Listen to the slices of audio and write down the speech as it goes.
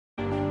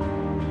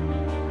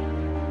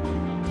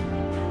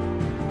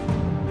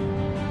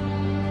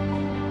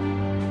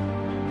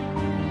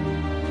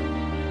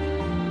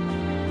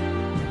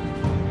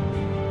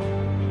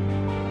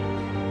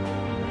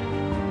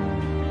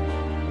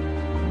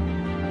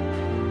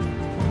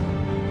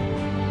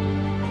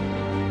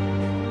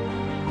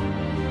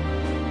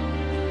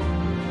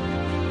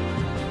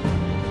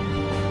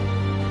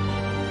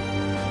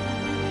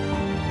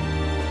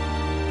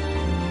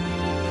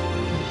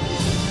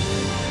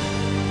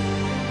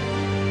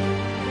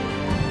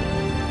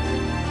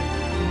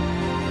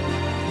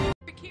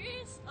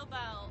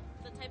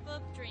type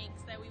of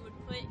drinks that we would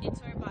put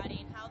into our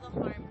body and how the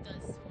harm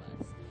does to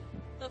us.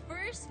 The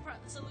first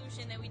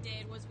solution that we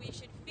did was we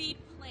should feed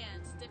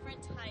plants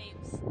different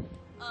types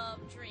of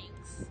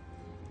drinks,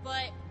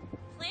 but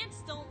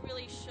plants don't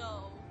really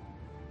show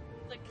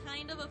the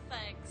kind of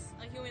effects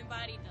a human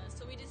body does,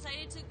 so we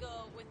decided to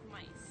go with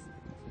mice.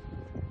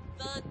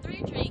 The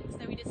three drinks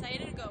that we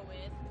decided to go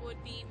with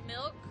would be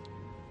milk,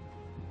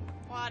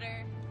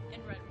 water,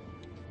 and Red Bull.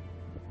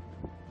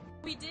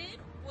 What we did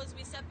was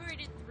we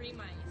separated three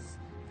mice.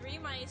 Three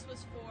mice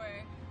was for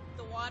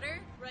the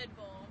water, Red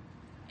Bull,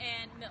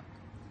 and milk.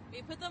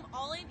 We put them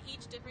all in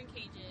each different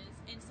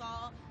cages and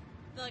saw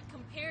the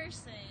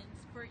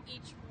comparisons for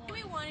each one.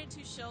 We wanted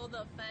to show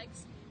the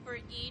effects for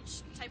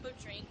each type of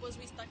drink was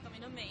we stuck them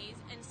in a maze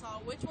and saw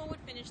which one would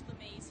finish the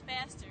maze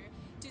faster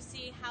to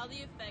see how the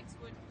effects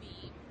would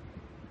be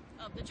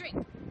of the drink.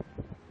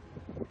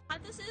 The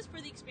hypothesis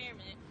for the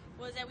experiment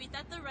was that we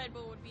thought the Red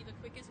Bull would be the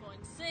quickest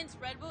one since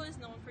Red Bull is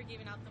known for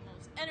giving out the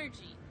most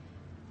energy.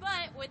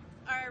 But with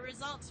our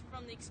results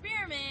from the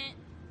experiment,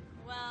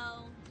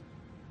 well,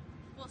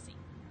 we'll see.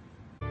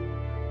 So,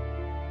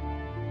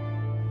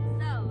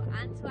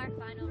 on to our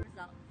final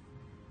results.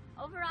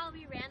 Overall,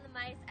 we ran the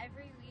mice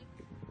every week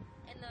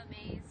in the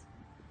maze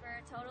for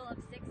a total of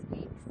 6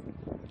 weeks.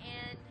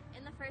 And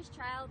in the first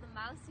trial, the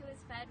mouse who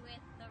was fed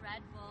with the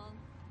Red Bull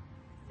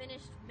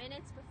finished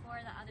minutes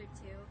before the other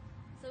two.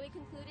 So we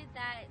concluded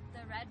that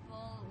the Red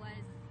Bull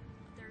was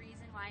the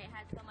reason why it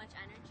had so much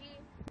energy.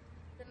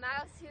 The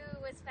mouse who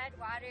was fed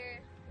water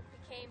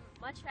became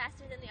much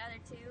faster than the other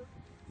two.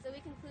 So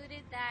we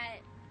concluded that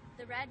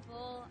the Red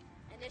Bull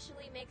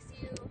initially makes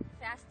you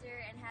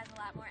faster and has a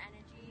lot more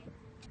energy,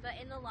 but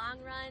in the long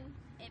run,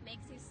 it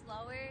makes you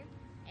slower,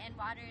 and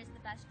water is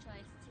the best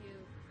choice to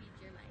feed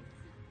your mice.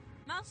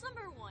 Mouse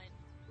number 1,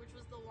 which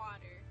was the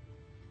water,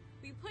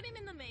 we put him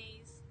in the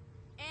maze,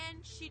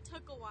 and she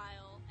took a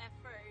while at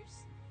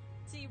first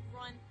to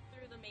run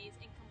through the maze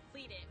and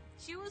complete it.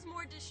 She was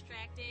more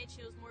distracted,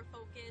 she was more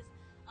focused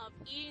of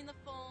eating the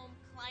foam,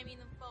 climbing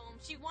the foam.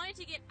 She wanted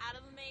to get out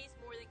of the maze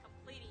more than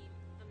completing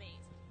the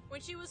maze. When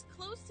she was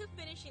close to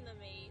finishing the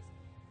maze,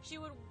 she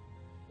would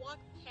walk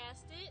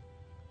past it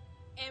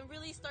and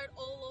really start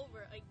all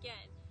over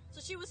again.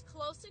 So she was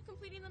close to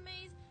completing the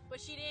maze,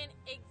 but she didn't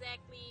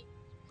exactly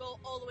go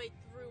all the way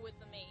through with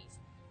the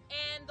maze.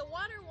 And the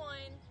water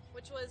one,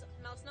 which was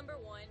mouse number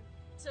 1,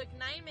 took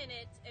 9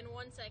 minutes and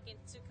 1 second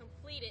to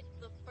complete it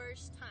the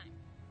first time.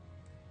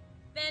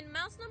 Then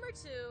mouse number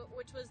 2,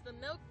 which was the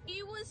milk,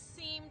 he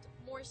seemed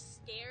more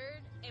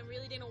scared and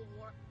really didn't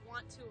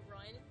want to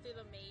run through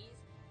the maze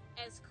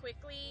as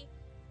quickly.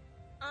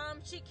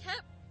 She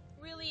kept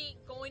really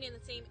going in the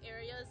same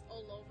areas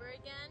all over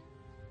again.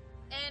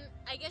 And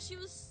I guess she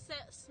was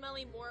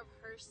smelling more of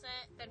her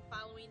scent than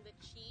following the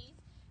cheese.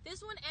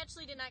 This one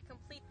actually did not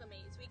complete the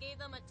maze. We gave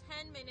them a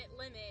 10-minute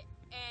limit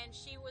and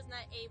she was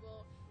not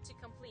able to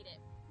complete it.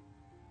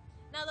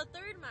 Now the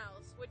third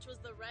mouse, which was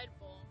the Red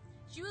Bull,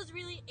 she was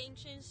really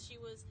anxious, she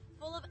was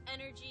full of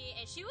energy,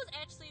 and she was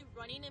actually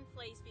running in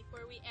place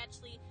before we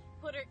actually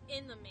put her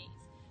in the maze.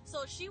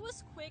 So she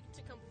was quick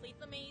to complete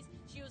the maze.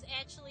 She was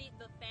actually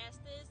the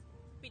fastest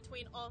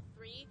between all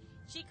three.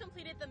 She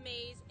completed the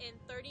maze in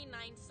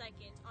 39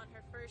 seconds on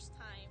her first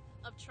time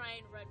of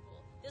trying Red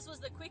Bull. This was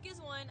the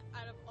quickest one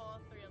out of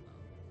all three of them.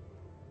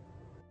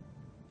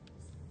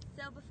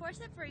 So before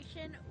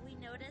separation, we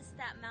noticed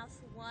that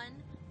mouse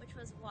 1, which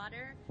was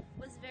water,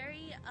 was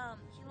very,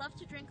 he loved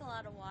to drink a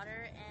lot of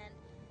water and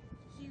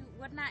he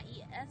would not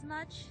eat as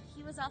much.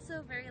 He was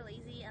also very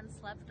lazy and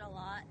slept a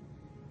lot.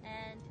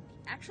 And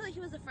actually he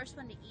was the first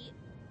one to eat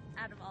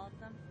out of all of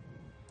them.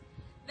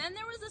 Then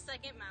there was the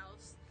second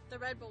mouse, the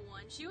Red Bull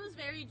one. She was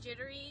very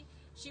jittery.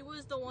 She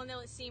was the one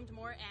that seemed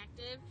more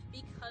active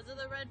because of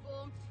the Red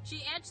Bull.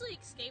 She actually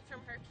escaped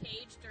from her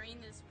cage during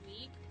this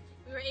week.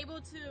 We were able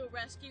to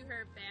rescue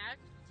her back.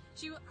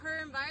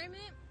 Her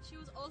environment, she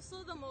was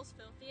also the most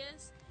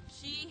filthiest.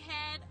 She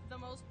had the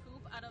most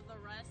poop out of the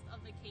rest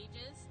of the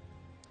cages.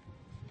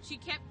 She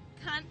kept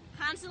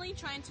constantly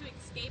trying to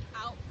escape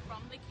out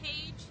from the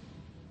cage.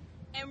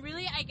 And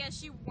really, I guess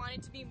she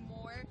wanted to be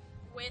more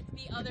with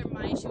the other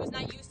mice. She was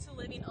not used to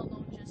living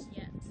alone just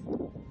yet.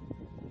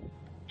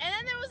 And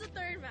then there was the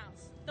third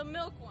mouse, the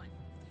milk one.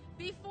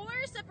 Before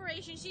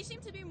separation, she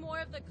seemed to be more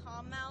of the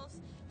calm mouse,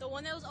 the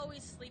one that was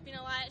always sleeping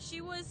a lot. She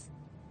was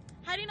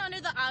hiding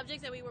under the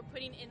objects that we were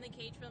putting in the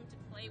cage for them to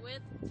play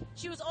with.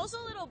 She was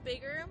also a little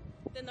bigger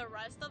than the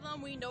rest of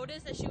them. We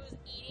noticed that she was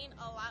eating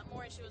a lot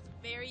more and she was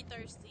very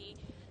thirsty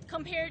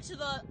compared to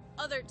the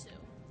other two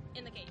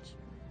in the cage.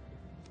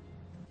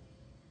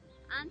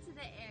 On to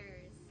the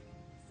errors.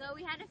 So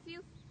we had a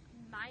few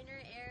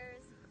minor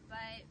errors,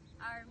 but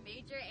our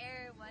major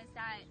error was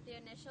that the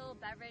initial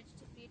beverage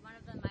to feed one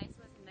of the mice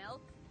was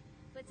milk,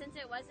 but since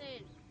it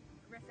wasn't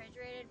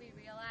refrigerated, we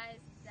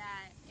realized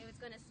that it was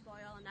going to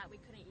spoil and that we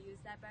couldn't use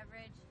that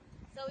beverage.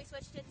 So we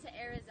switched it to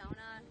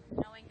Arizona,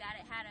 knowing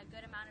that it had a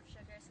good amount of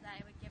sugar so that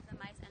it would give the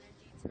mice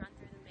energy to run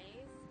through the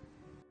maze.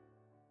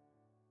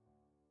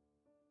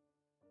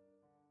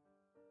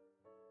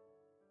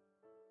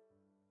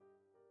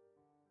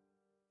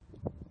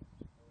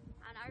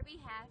 we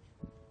have.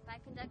 By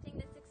conducting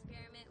this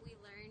experiment, we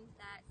learned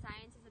that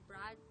science is a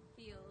broad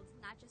field,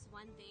 not just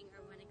one thing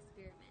or one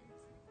experiment.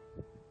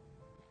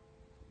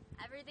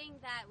 Everything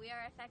that we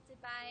are affected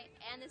by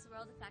and this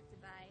world affected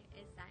by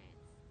is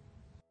science.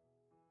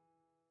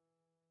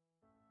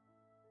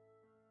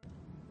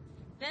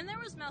 Then there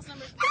was mouse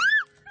number